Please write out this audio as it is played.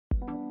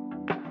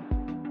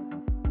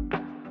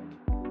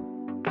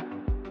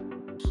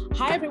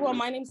Hi everyone,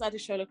 my name is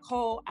Adeshola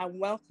Cole and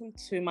welcome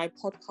to my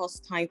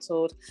podcast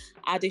titled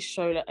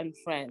Adeshola and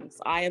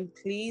Friends. I am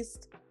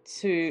pleased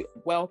to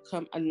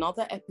welcome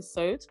another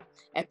episode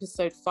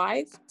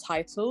 5,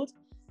 titled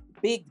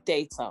Big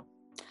Data.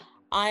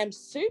 I am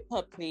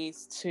super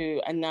pleased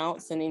to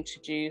announce and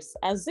introduce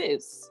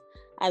Aziz.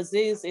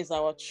 Aziz is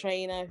our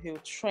trainer who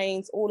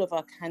trains all of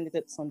our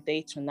candidates on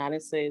data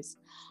analysis.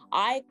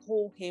 I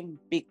call him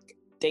Big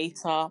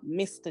Data,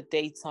 Mr.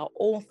 Data,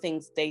 all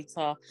things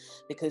data,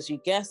 because you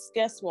guess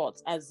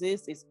what?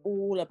 Aziz is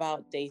all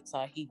about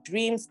data. He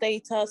dreams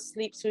data,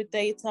 sleeps with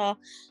data.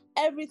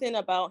 Everything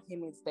about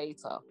him is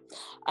data.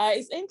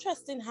 It's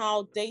interesting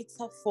how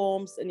data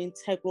forms an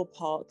integral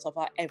part of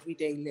our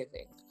everyday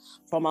living,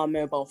 from our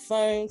mobile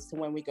phones to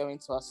when we go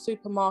into our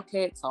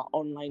supermarkets, our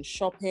online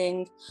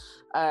shopping,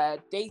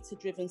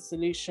 data-driven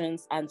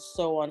solutions, and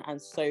so on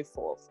and so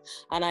forth.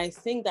 And I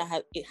think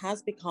that it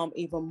has become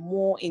even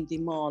more in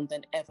demand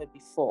than ever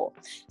before.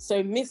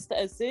 So,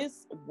 Mr.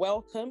 Aziz,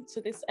 welcome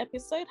to this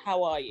episode.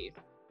 How are you?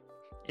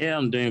 Yeah,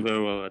 I'm doing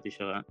very well,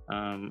 Adeshola.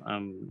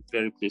 I'm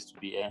very pleased to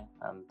be here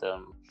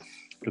and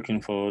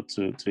looking forward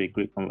to a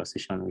great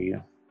conversation with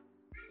you.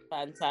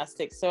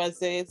 Fantastic. So,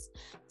 Aziz,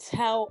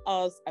 tell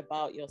us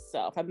about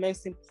yourself. And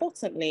most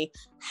importantly,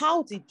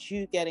 how did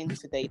you get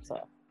into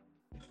data?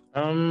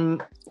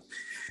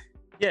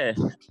 Yeah.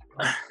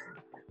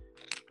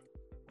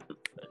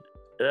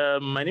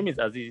 My name is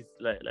Aziz,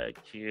 like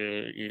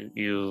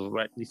you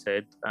rightly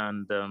said,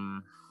 and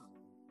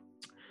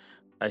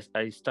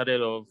I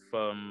started off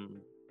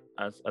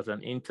as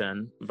an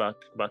intern back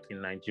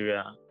in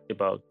Nigeria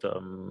about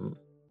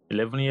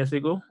 11 years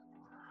ago,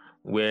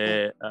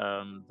 where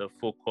the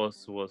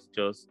focus was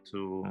just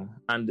to,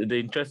 and the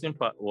interesting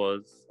part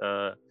was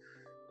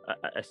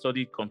I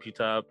studied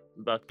computer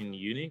back in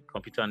uni,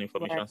 computer and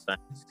information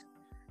science,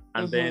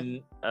 and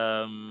then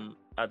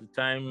at the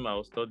time I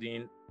was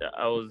studying,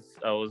 I was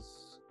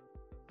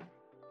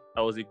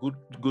a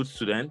good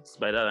student.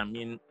 By that I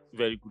mean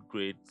very good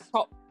grades.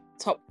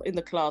 Top in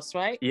the class,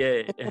 right?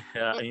 Yeah.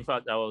 In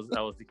fact, I was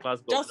the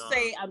class governor. Just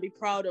say and be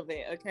proud of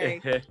it,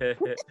 okay?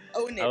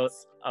 Own it.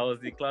 I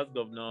was the class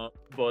governor,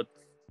 but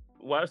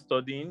while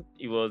studying,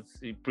 it was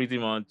pretty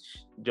much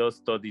just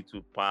study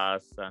to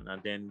pass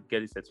and then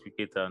get a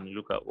certificate and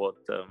look at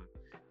what the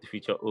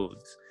future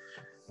holds.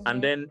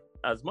 And then,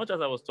 as much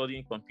as I was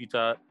studying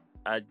computer,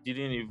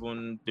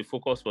 the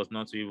focus was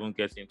not to even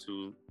get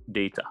into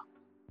data.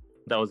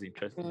 That was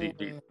interesting,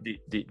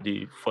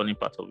 the funny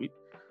part of it.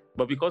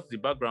 But because the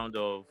background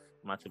of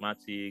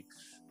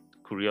mathematics,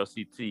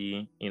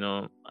 curiosity,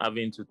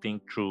 having to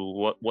think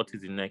through what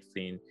is the next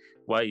thing,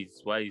 why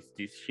is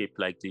this shaped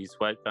like this?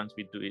 Why can't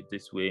we do it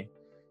this way?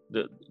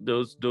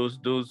 Those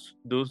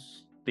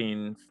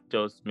things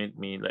just made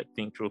me like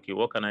think through. Okay,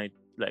 what can I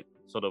like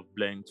sort of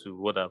blend to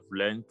what I've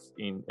learned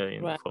from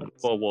the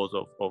 4 walls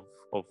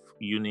of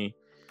uni,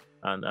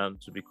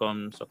 and to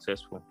become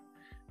successful.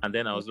 And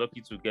then I was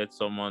lucky to get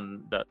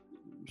someone that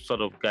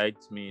sort of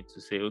guides me to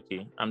say,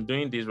 okay, I'm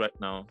doing this right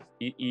now.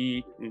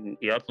 He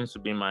happens to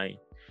be my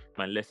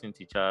lesson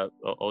teacher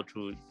all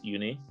through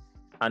uni.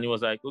 And he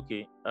was like,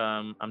 okay,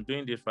 I'm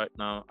doing this right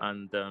now.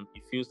 And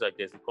it feels like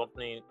there's a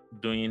company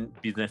doing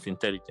business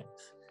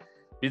intelligence.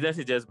 Business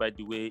intelligence, by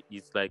the way,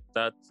 is like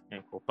that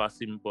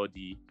encompassing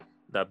body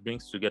that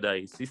brings together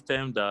a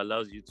system that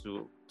allows you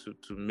to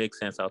make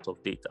sense out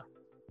of data.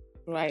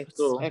 Right.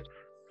 So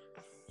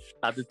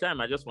at the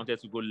time, I just wanted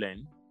to go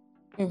learn,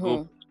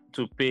 go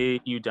to pay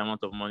huge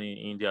amount of money in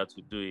India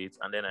to do it.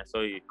 And then I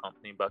saw a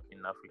company back in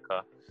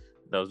Africa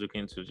that was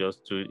looking to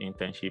just do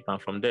internship.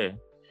 And from there,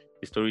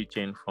 the story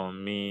changed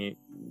from me,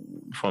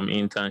 from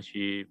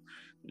internship,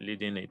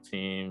 leading a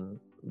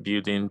team,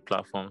 building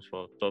platforms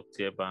for top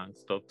tier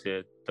banks, top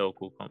tier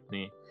telco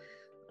company,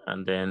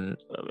 and then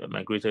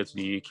migrated to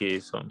the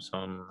UK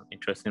some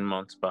interesting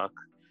months back.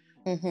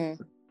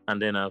 And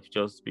then I've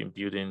just been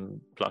building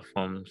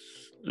platforms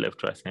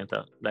left, right,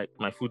 center. Like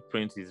my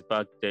footprint is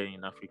back there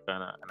in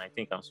Africa, and I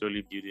think I'm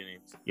slowly building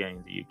it here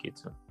in the UK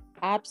too.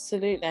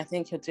 Absolutely. I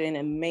think you're doing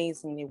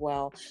amazingly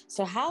well.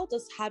 So how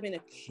does having a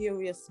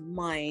curious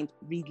mind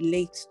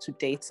relate to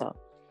data?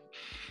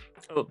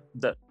 Oh,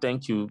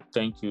 thank you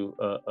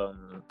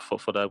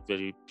for that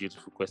very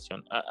beautiful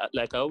question.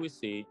 Like I always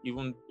say,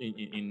 even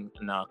in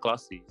our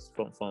classes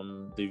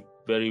from the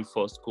very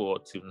first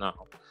cohort till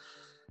now,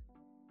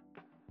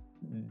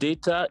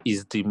 data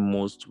is the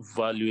most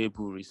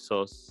valuable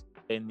resource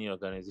any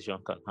organization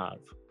can have,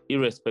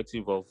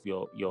 irrespective of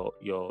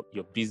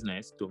your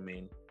business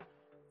domain.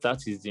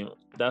 That's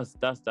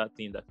that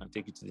thing that can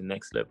take you to the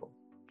next level.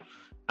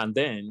 And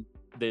then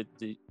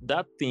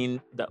that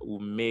thing that will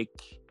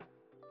make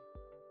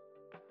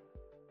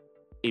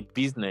a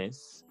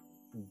business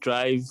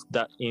drive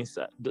that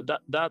inside,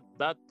 that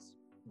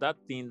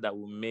thing that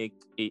will make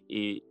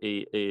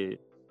a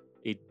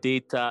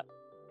data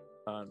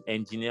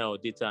engineer or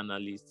data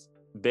analyst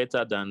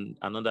better than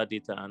another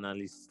data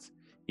analyst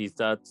is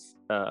that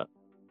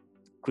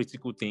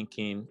critical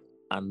thinking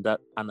and that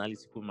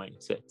analytical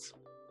mindset.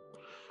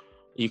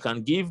 You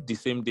can give the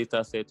same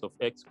data set of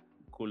X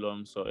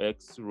columns or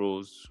X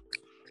rows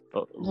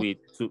with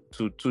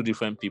two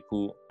different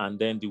people, and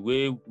then the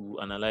way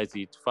we analyze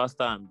it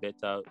faster and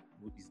better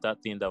is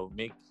that thing that will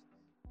make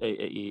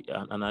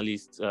an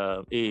analyst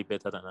A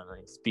better than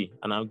analyst B.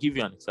 And I'll give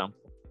you an example.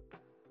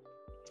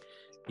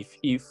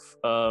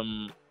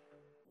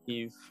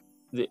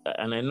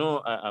 And I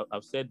know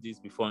I've said this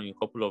before in a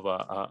couple of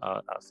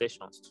our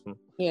sessions too.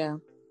 Yeah.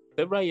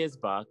 Several years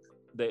back,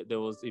 there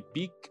was a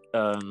big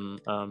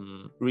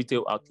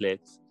retail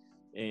outlet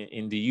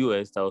in the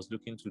US that was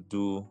looking to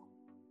do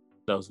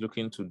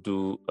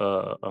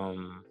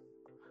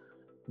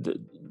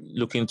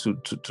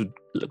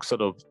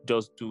sort of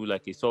just do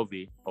like a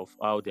survey of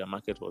how their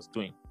market was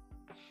doing,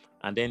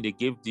 and then they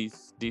gave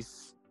this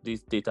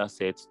data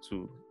set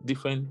to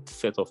different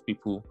set of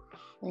people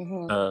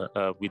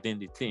within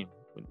the team.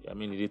 I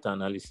mean, the data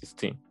analysis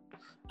team,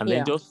 and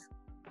then just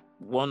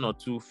one or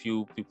two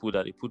few people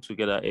that they put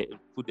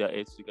their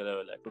heads together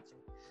were like, okay,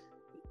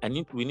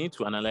 we need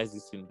to analyze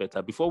this thing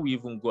better before we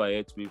even go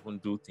ahead to even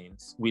do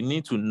things. We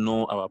need to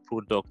know our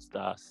products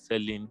that are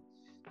selling.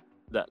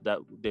 That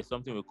there's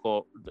something we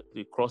call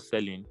the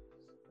cross-selling.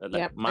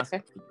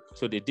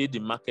 So they did the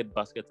market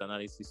basket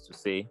analysis to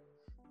say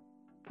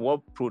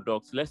what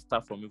products. Let's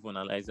start from even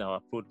analyzing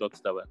our products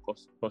that were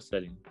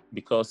cross-selling,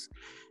 because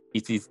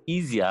it is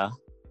easier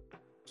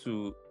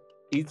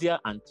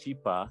and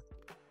cheaper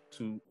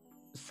to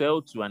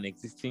sell to an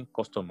existing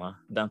customer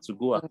than to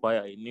go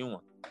acquire a new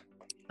one.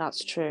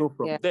 That's true. So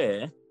from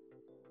there,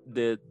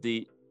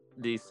 the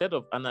set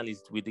of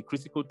analysts with the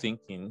critical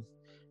thinking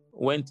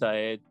went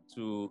ahead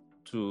to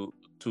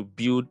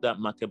build that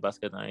market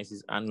basket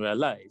analysis and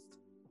realized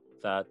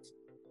that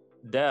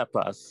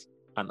diapers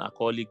and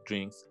alcoholic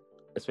drinks,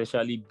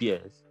 especially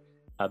beers,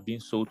 are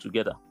being sold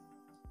together.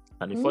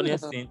 And the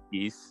funniest thing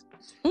is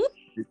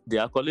the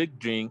alcoholic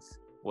drinks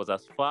was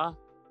as far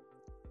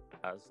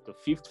as the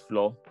 5th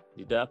floor,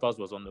 the diapers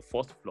was on the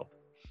 4th floor.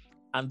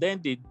 And then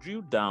they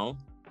drew down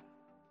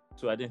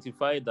to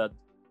identify that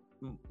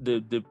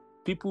the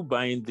people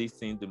buying this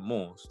thing the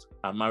most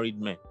are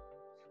married men.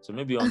 So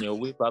maybe on your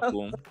way back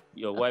home,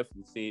 your wife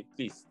will say,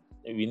 please,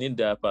 we need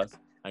diapers.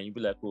 And you'll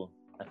be like, oh,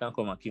 I can't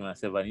come and kill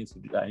myself. I need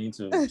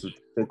to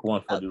take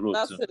one for the road.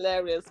 That's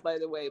hilarious, by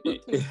the way,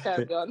 but please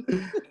carry on.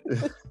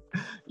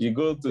 You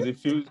go to the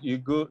field, you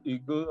go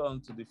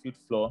onto the 5th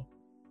floor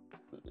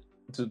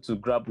to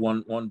grab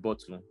one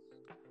bottle.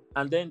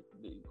 And then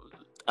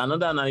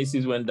another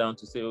analysis went down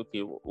to say,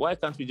 okay, why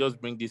can't we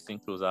just bring this thing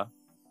closer?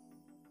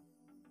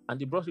 And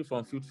they brought it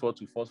from 5th floor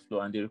to 4th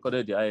floor, and they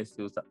recorded the highest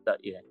sales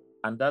that year.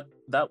 And that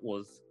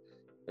was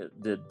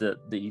the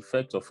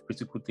effect of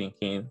critical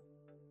thinking,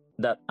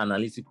 that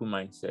analytical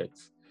mindset.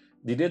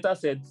 The data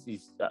set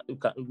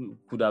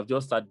could have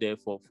just sat there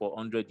for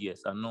 100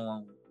 years, and no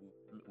one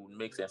would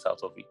make sense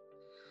out of it.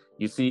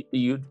 You see,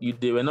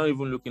 they were not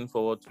even looking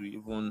forward to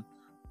even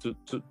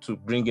to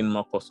bring in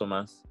more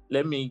customers.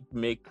 Let me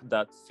make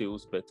that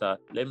sales better.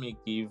 Let me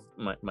give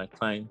my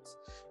clients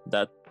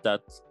that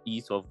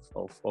ease of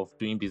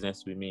doing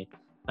business with me.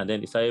 And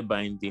then they started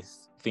buying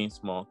these things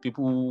more.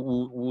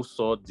 People who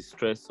saw the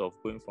stress of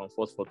going from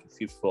 4th floor to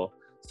 5th floor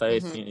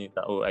started seeing it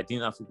that, I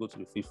didn't have to go to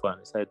the 5th floor,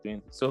 and they started doing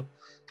it. So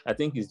I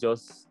think it's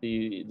just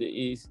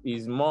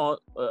is more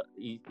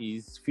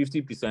is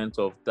 50%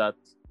 of that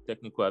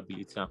technical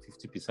ability and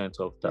 50%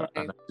 of that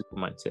analytical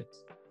mindset.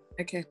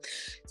 Okay,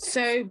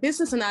 so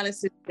business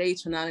analysis,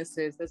 data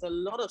analysis, there's a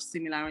lot of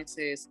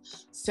similarities.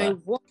 So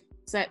what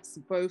sets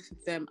both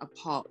of them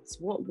apart?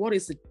 What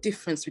is the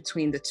difference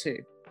between the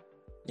two?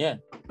 Yeah,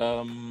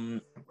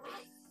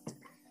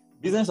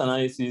 business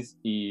analysis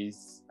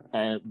is,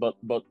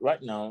 but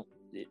right now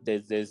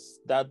there's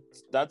that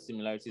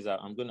similarities.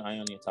 I'm going to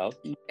iron it out.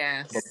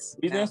 Yes.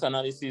 But business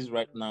analysis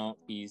right now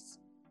is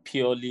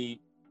purely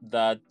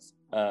that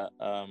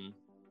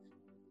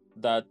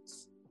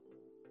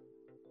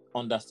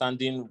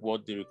understanding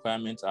what the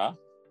requirements are,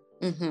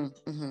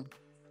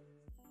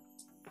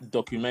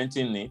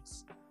 documenting it,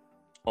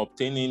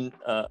 obtaining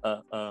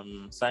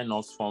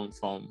sign-offs from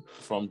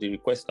the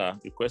requester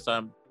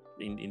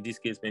in this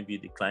case maybe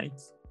the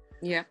client,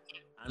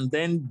 and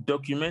then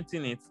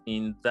documenting it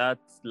in that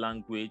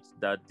language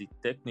that the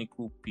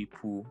technical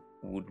people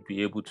would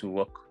be able to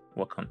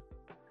work on.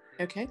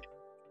 Okay,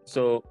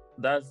 so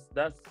that's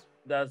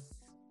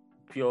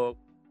pure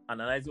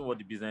analyzing what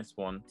the business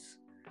wants,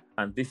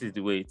 and this is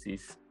the way it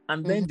is.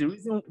 And then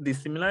the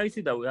similarity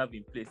that we have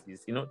in place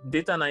is,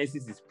 data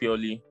analysis is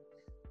purely,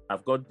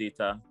 I've got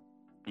data.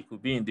 It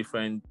could be in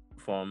different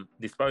form,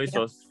 disparate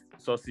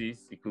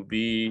sources. It could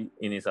be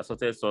in its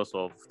assorted source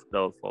of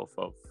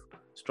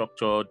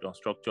structured,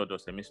 unstructured, or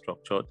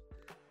semi-structured.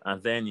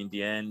 And then in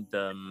the end,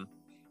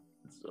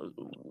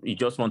 you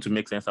just want to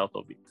make sense out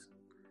of it.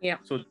 Yeah.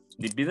 So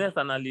the business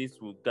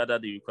analyst will gather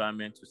the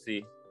requirement to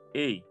say,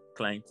 hey,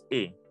 client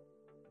A,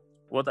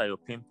 what are your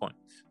pain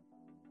points?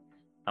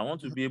 I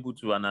want to be able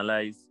to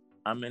analyze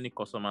how many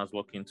customers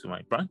walk into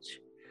my branch.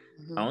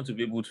 I want to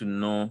be able to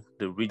know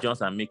the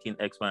regions I'm making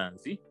X, Y, and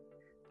Z.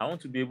 I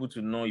want to be able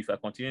to know if I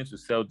continue to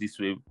sell this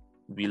way,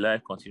 will I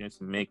continue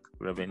to make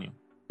revenue?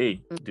 hey,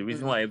 the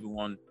reason why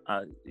everyone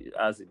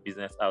has a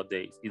business out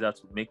there is either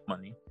to make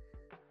money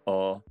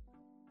or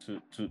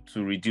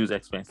to reduce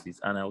expenses.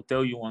 And I'll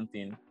tell you one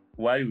thing: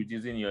 while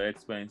reducing your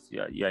expense,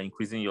 you're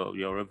increasing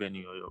your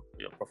revenue or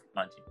your profit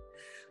margin.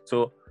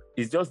 So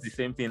it's just the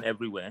same thing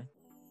everywhere.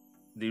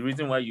 The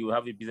reason why you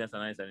have a business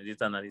analyst and a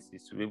data analyst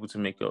is to be able to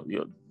make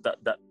your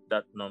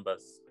that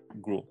numbers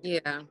grow.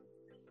 Yeah.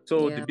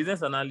 So the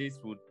business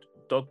analyst would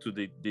talk to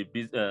the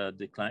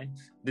client.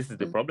 This is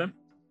the problem.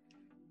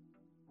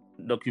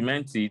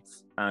 Document it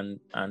and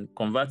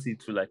convert it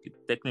to like a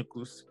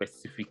technical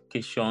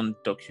specification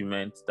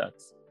document that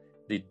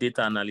the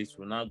data analyst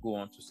will now go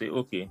on to say,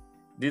 okay,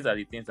 these are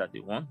the things that they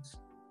want.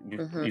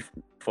 If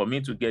for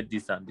me to get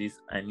this and this,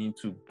 I need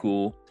to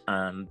go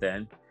and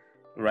then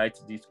write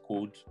this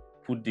code,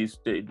 put this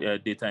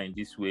data in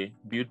this way,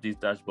 build this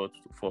dashboard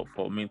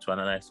for me to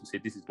analyze to say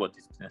this is what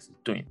this business is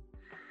doing.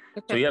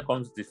 Okay. So here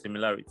comes the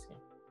similarity.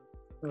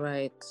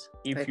 Right.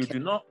 If you do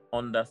not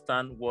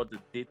understand what the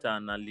data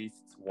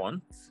analyst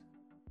wants,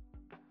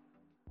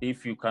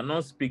 if you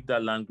cannot speak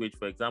that language,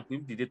 for example,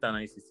 if the data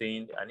analyst is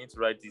saying, I need to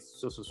write this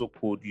so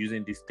code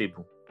using this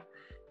table,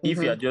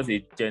 if you are just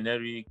a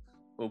generic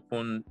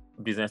open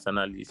business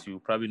analyst,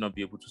 you'll probably not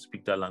be able to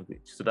speak that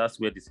language. So that's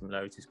where the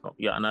similarities come.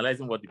 You're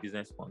analyzing what the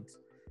business wants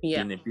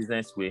in a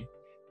business way,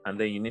 and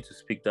then you need to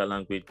speak that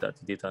language that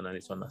the data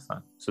analyst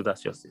understands. So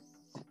that's just it.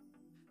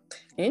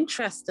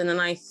 Interesting.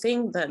 And I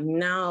think that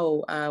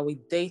now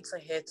with data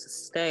here to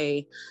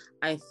stay,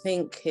 I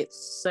think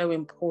it's so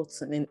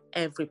important in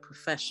every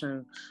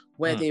profession,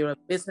 whether you're a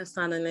business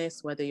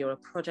analyst, whether you're a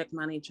project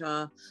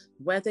manager,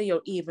 whether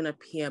you're even a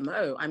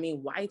PMO. I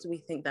mean, why do we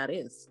think that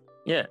is?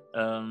 Yeah,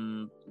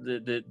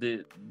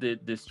 the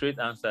straight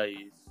answer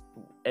is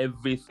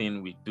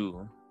everything we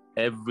do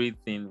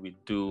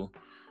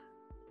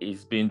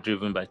is being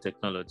driven by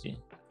technology.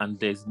 And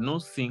there's no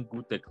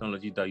single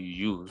technology that you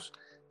use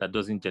that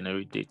doesn't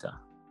generate data.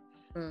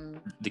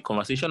 The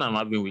conversation I'm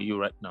having with you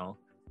right now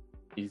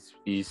is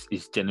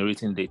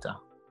generating data.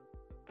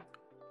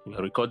 We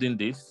are recording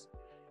this,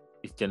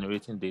 it's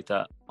generating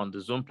data on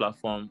the Zoom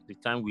platform. The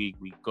time we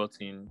got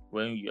in,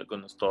 when you are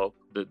going to stop,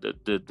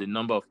 the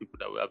number of people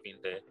that we have in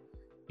there,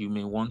 you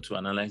may want to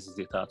analyze this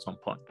data at some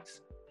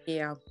point.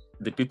 Yeah.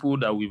 The people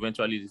that will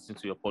eventually listen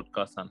to your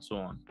podcast and so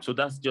on. So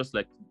that's just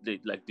like the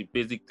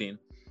basic thing.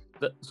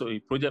 So a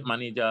project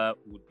manager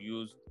would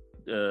use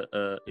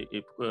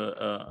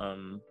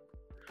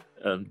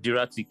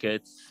Jira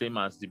tickets, same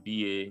as the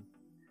BA.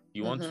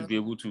 You want to be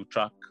able to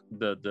track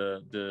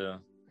the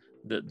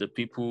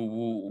people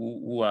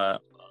who are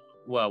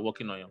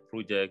working on your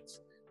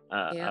project.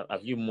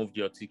 Have you moved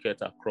your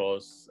ticket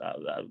across?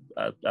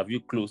 Have you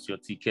closed your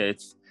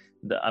tickets?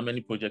 How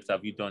many projects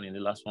have you done in the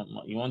last 1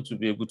 month? You want to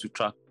be able to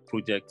track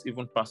projects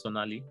even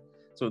personally.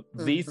 So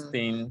these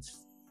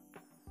things,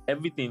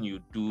 everything you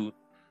do,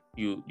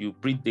 you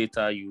breed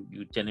data,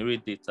 you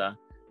generate data,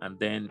 and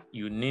then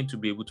you need to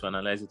be able to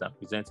analyze it and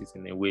present it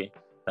in a way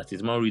that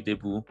is more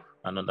readable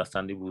and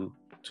understandable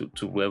to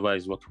whoever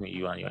is working with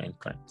you and your end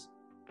clients.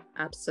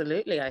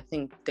 Absolutely. I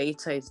think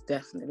data is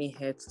definitely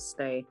here to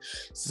stay.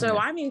 So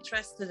I'm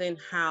interested in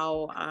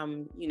how,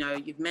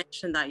 you've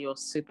mentioned that you're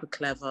super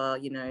clever,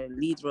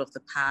 leader of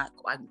the pack.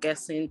 I'm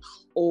guessing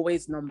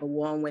always number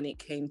one when it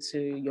came to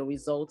your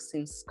results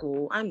in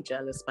school. I'm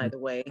jealous, by the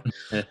way.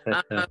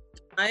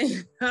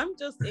 I'm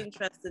just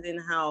interested in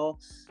how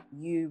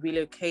you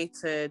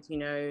relocated,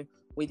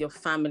 with your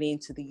family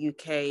into the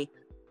UK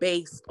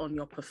based on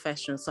your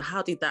profession. So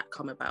how did that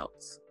come about?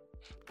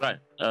 Right.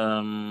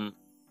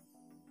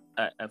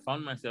 I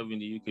found myself in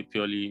the UK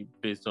purely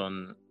based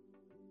on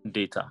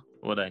data,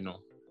 what I know.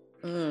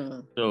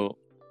 So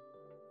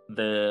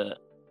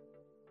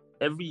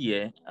every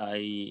year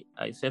I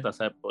set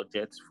aside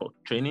budgets for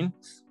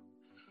trainings.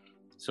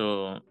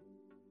 So,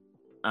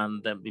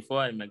 and then before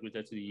I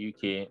migrated to the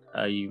UK,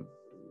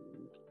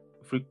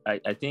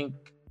 I think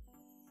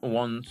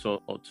once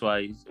or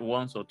twice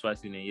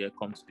in a year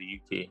come to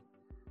the UK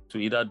to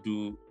either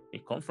do a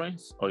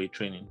conference or a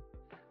training.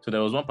 So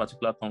there was one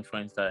particular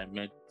conference that I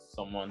met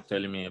someone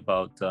telling me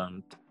about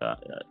an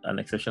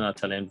exceptional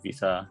talent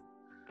visa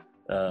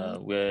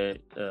where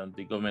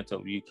the government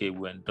of UK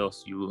will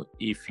endorse you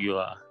if you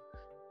are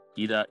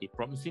either a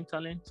promising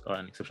talent or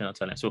an exceptional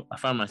talent. So I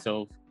found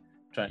myself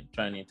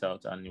trying it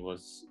out, and it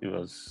was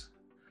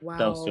wow.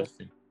 That was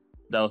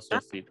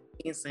just it.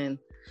 Amazing.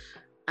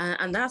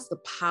 And that's the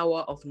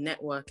power of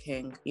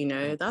networking,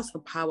 that's the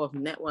power of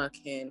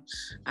networking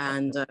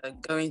and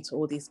going to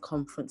all these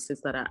conferences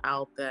that are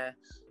out there.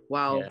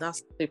 Wow,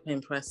 that's super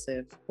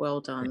impressive. Well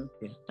done.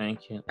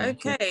 Thank you.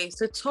 Okay,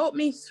 so talk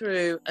me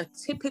through a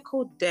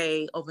typical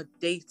day of a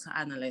data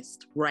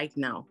analyst right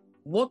now.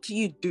 What do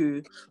you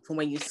do from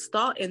when you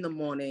start in the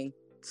morning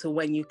to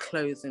when you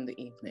close in the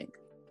evening?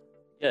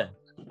 Yeah.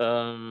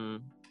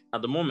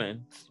 At the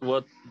moment,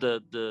 what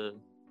the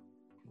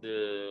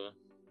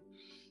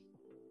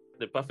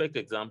perfect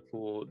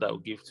example that I'll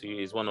give to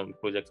you is one of the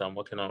projects I'm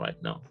working on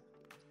right now,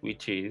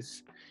 which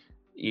is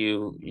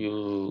you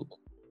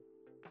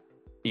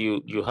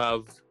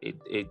have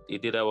a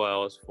data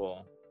warehouse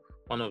for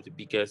one of the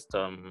biggest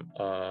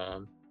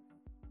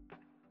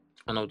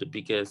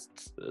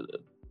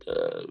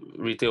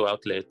retail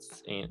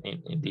outlets in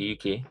the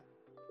UK,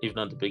 if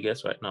not the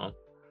biggest right now.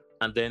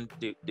 And then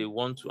they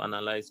want to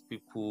analyze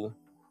people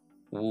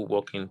who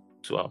walk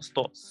into our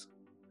stores.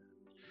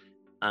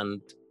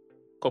 And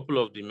a couple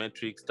of the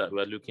metrics that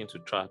we're looking to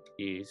track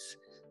is,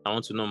 I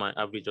want to know my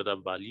average order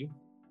value.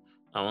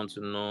 I want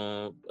to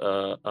know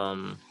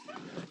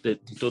the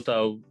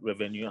total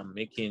revenue I'm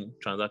making,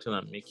 transaction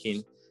I'm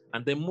making.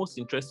 And then most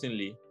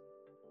interestingly,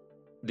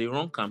 they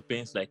run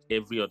campaigns like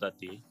every other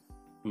day.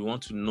 We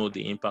want to know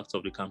the impact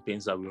of the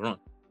campaigns that we run.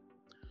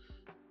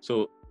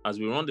 So as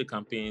we run the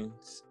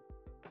campaigns,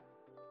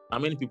 how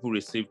many people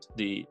received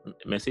the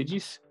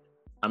messages?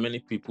 How many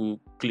people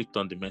clicked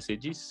on the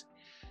messages?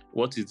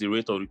 What is the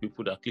rate of the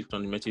people that clicked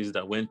on the messages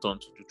that went on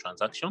to do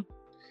transaction?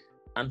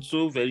 And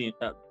so very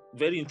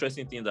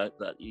interesting thing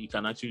that you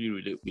can actually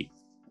relate with.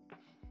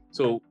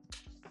 So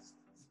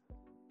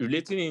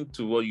relating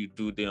into what you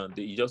do day on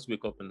day, you just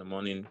wake up in the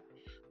morning,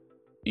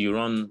 you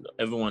run,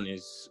 everyone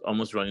is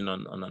almost running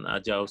on an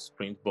agile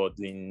sprint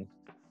boarding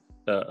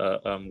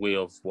ways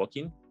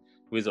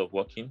of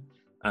working.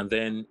 And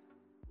then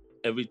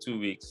every 2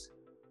 weeks,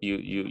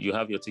 you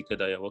have your ticket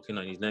that you're working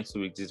on. In the next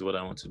 2 weeks, this is what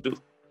I want to do.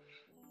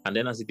 And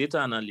then as a data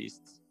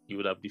analyst, you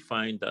would have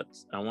defined that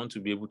I want to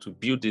be able to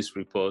build this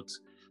report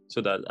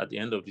so that at the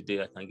end of the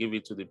day, I can give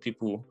it to the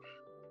people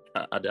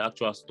at the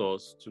actual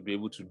stores to be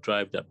able to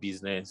drive their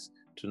business,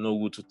 to know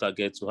who to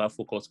target, to have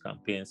focused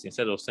campaigns.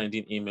 Instead of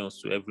sending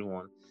emails to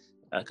everyone,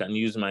 I can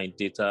use my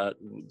data,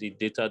 the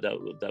data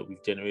that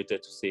we've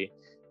generated to say,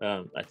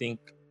 I think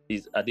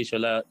is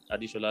Adishola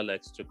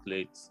likes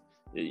chocolates.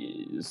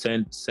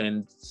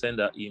 Send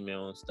out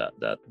emails that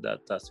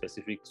are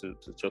specific to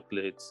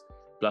chocolates,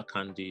 black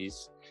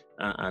candies,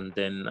 and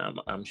then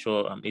I'm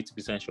sure I'm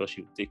 80% sure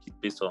she will take it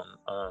based on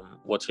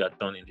what she had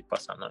done in the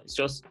past. And it's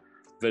just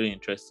very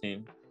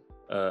interesting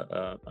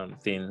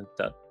thing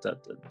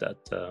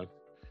that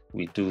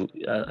we do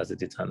as a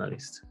data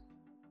analyst.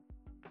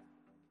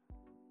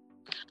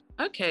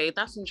 Okay,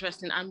 that's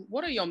interesting. And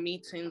what are your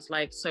meetings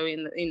like? So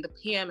in the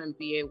PM and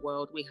BA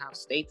world, we have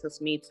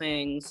status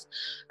meetings,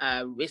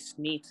 risk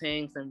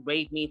meetings, and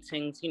raid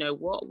meetings. You know,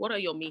 what are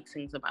your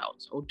meetings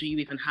about, or do you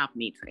even have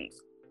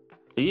meetings?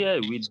 Yeah,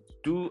 we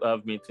do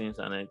have meetings,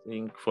 and I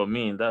think for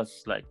me,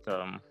 that's like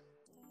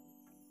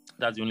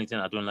that's the only thing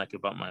I don't like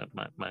about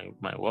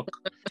my work.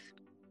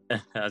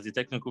 As a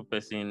technical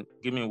person,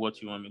 give me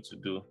what you want me to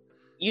do.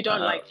 You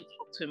don't like to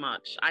talk too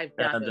much. I've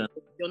gathered.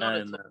 You're not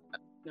a talker.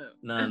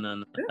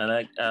 No.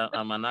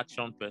 I'm an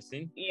action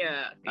person.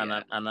 Yeah. And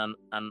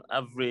an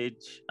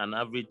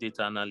average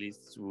data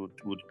analyst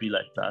would be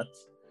like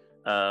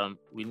that.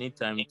 We need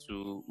time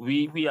to.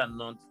 We are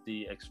not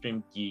the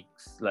extreme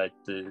geeks like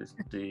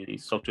the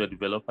software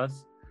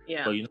developers.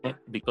 Yeah. But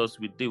because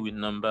we deal with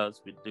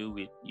numbers, we deal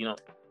with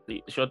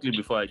shortly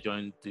before I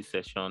joined this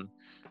session,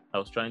 I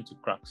was trying to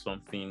crack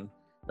something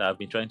that I've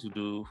been trying to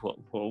do for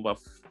over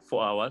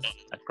 4 hours.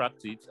 I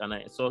cracked it and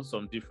I saw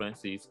some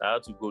differences. I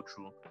had to go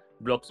through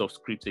blocks of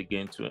script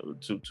again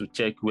to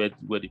check where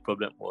the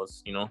problem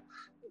was.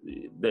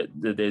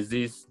 There's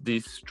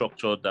this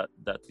structure that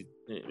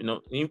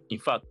in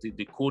fact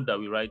the code that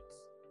we write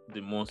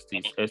the most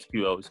is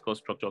SQL. It's called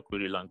structured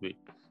query language.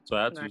 So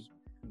I had to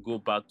go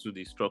back to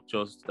the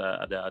structures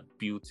that are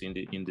built in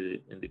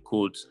the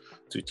codes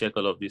to check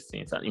all of these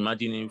things. And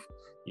imagine if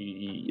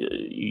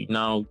you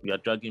now are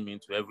dragging me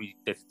into every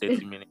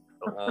 30 minutes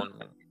on.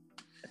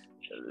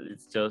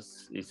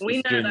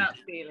 We know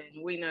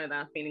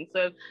that feeling.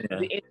 So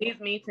in these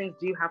meetings,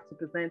 do you have to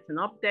present an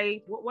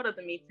update? What are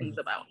the meetings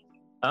about?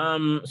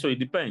 So it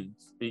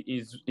depends.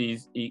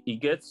 It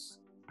gets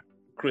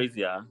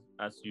crazier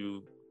as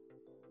you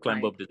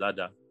climb up the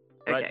ladder.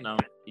 Okay. Right now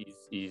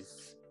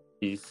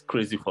is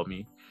crazy for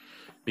me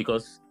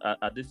because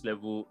at this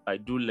level I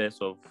do less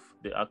of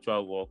the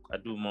actual work. I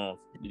do more of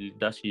the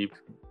leadership,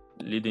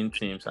 leading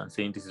teams and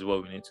saying this is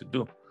what we need to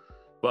do.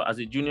 But as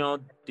a junior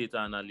data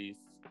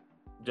analyst,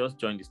 just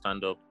join the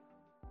stand-up.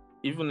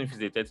 Even if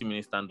it's a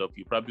 30-minute stand-up,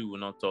 you probably will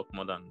not talk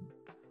more than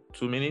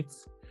 2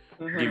 minutes.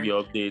 Mm-hmm. Give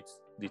your updates.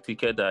 The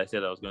ticket that I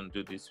said I was going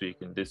to do this week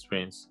in this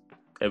sprint,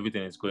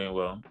 everything is going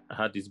well. I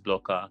had this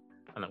blocker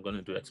and I'm going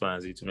to do X, Y,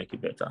 and Z to make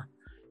it better.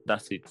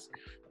 That's it.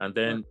 And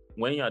then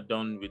when you are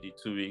done with the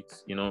 2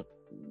 weeks,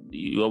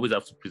 you always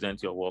have to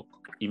present your work.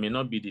 It may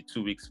not be the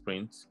 2-week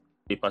sprint.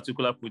 A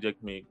particular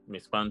project may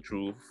span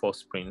through 4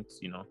 sprints,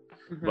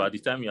 Mm-hmm. But at the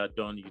time you are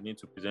done, you need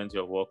to present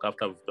your work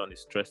after we've done the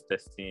stress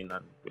testing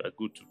and we are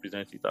good to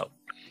present it out.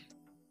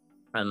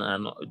 And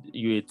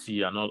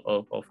UAT and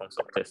all forms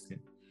of testing.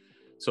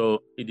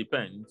 So it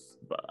depends,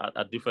 but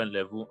at different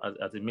level,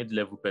 as a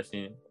mid-level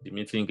person, the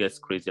meeting gets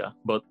crazier.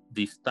 But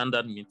the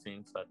standard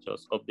meetings are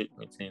just update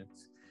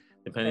meetings,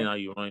 depending how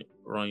you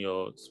run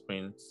your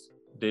sprints,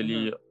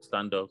 daily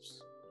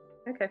stand-ups,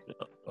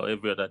 or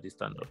every other day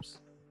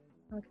stand-ups.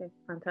 Okay,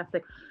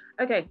 fantastic.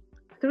 Okay,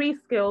 3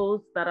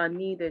 skills that are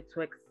needed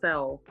to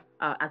excel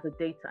as a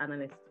data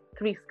analyst.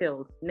 3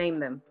 skills, name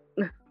them.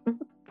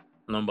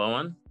 Number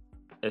 1,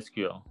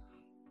 SQL.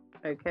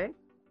 Okay.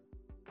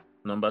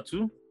 Number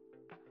 2,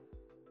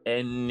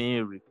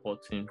 any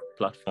reporting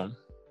platform.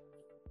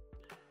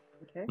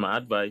 Okay. My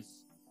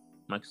advice,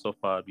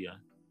 Microsoft Power BI,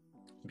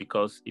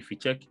 because if you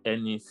check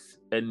any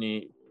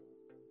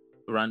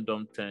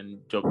random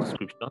 10 job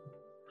description,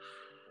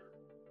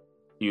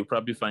 you'll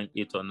probably find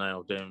 8 or 9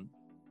 of them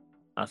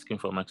asking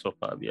for Microsoft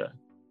Power BI,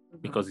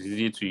 because it's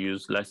easy to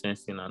use,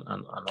 licensing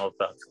and all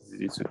that. It's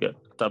easy to get.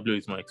 Tableau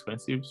is more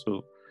expensive.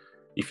 So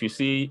if you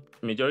see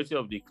majority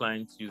of the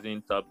clients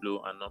using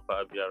Tableau and not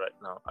Power BI right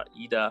now are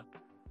either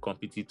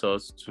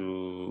competitors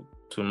to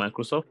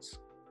Microsoft,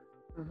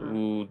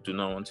 who do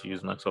not want to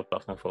use Microsoft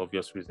platform for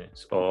obvious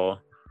reasons, or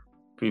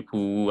people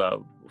who are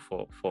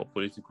for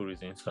political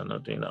reasons are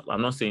not doing that.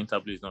 I'm not saying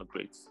Tableau is not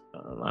great.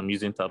 I'm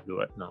using Tableau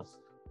right now.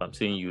 I'm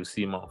saying you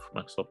see more of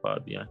Microsoft Power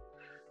BI.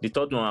 The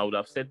third one, I would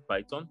have said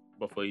Python,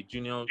 but for a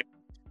junior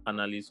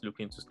analyst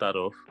looking to start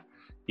off,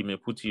 it may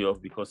put you off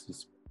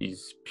because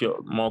it's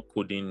pure more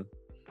coding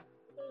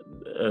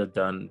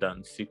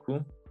than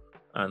SQL.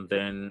 And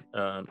then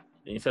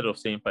instead of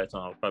saying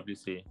Python, I'll probably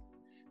say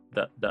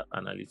that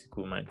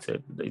analytical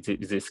mindset.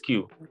 It's a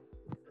skill.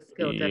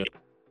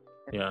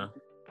 Yeah.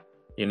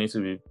 You need to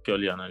be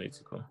purely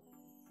analytical.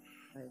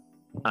 Right.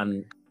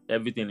 And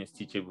everything is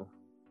teachable.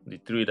 The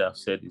 3 that I've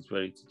said is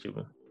very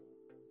teachable.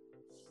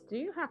 Do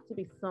you have to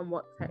be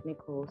somewhat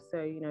technical? So,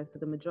 for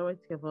the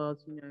majority of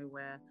us,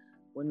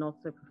 we're not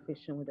so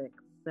proficient with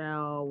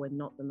Excel, we're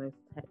not the most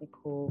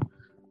technical.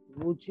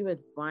 Would you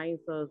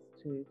advise us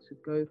to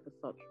go for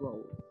such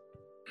roles?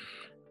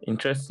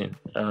 Interesting.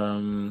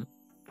 In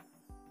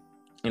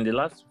the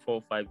last 4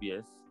 or 5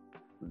 years,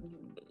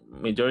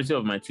 majority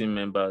of my team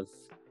members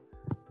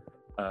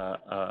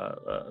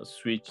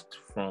switched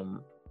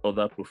from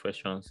other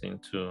professions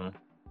into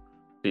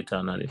data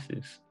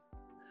analysis.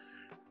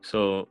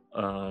 So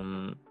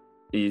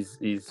is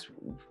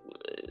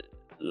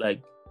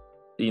like,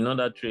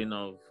 that train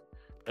of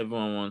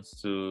everyone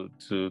wants to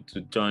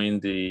join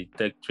the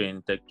tech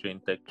train.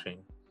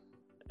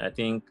 I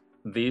think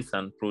this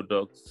and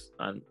products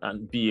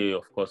and BA,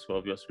 of course, for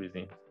obvious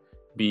reasons,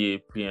 BA,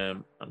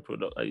 PM, and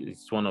product,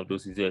 it's one of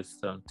those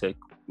easiest tech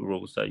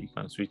roles that you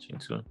can switch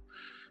into.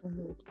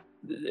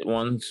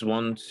 Once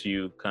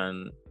you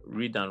can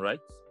read and write,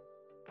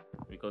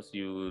 because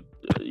you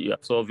are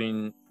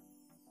solving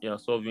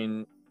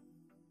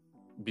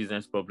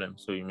business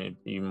problems, so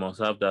you must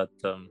have that.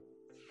 You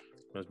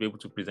must be able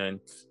to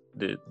present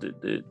the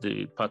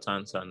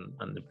patterns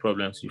and the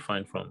problems you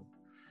find from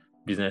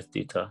business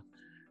data.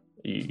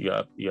 You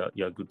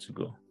are good to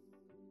go.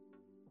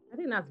 I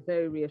think that's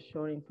very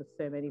reassuring for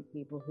so many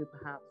people who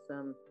perhaps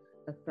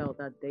have felt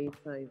that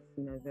data is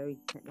very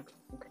technical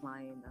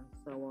inclined and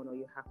so on, or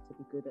you have to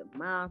be good at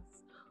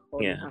maths,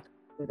 or you have to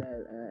be good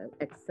at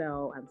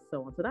Excel and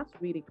so on. So that's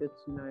really good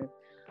to know.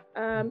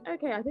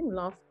 Okay, I think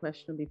last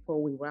question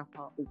before we wrap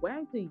up.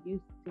 Where do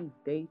you see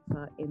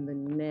data in the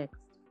next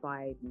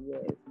 5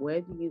 years?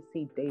 Where do you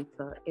see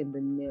data in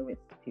the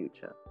nearest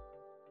future?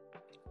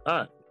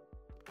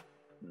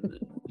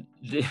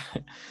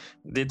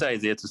 Data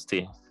is here to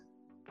stay.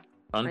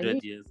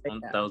 100 years,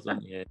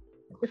 1,000 years.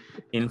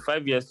 In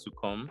 5 years to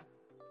come,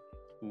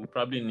 we'll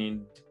probably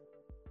need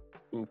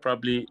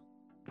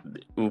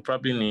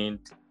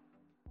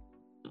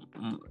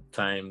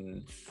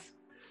times,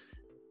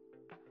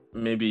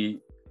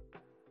 maybe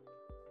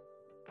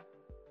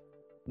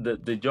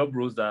the job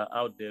roles that are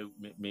out there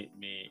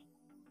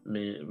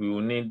we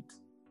will need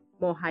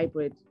more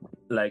hybrid,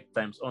 like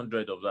times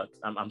 100 of that.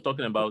 I'm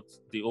talking about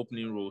the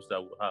opening roles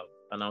that we'll have,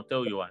 and I'll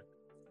tell you why.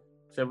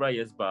 Several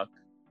years back,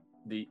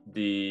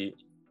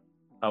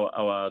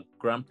 our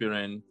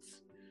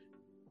grandparents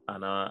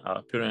and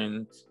our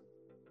parents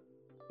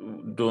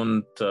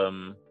don't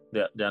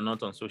they are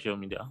not on social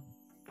media.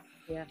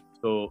 Yeah.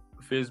 So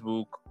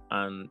Facebook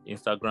and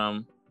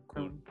Instagram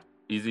could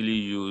easily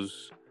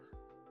use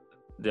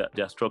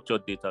their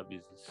structured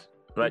databases.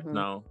 Right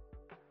now,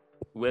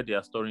 where they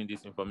are storing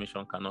this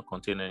information cannot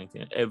contain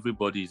anything.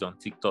 Everybody is on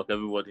TikTok,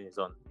 everybody is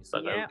on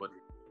Instagram, everybody.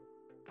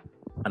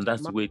 And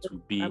that's the way it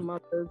will be.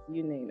 Mothers,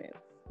 you name it.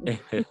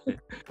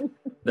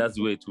 That's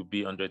the way it will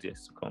be 100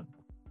 years to come.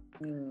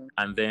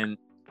 And then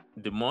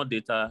the more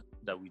data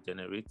that we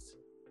generate,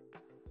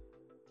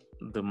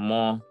 the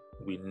more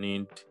we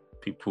need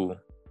people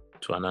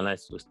to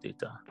analyze those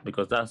data,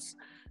 because that's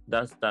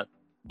that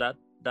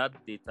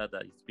data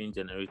that is being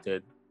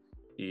generated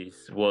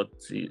is what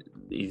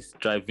is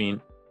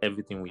driving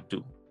everything we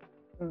do.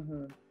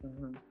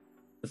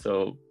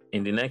 So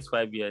in the next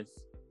 5 years,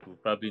 we'll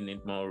probably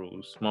need more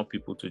roles, more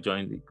people to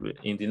join the grid.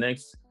 In the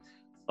next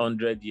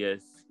 100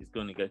 years, it's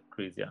going to get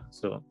crazier.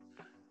 So,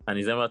 and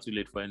it's never too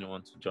late for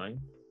anyone to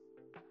join.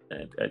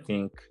 And I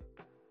think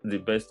the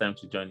best time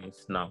to join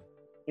is now.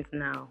 It's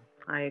now.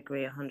 I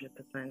agree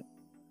 100%.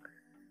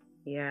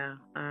 Yeah.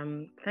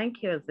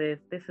 Thank you, Aziz.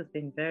 This has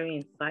been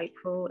very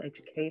insightful,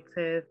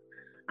 educative,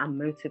 and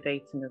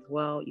motivating as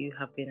well. You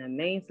have been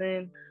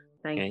amazing.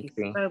 Thank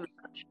you so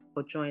much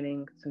for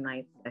joining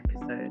tonight's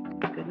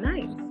episode. Good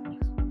night.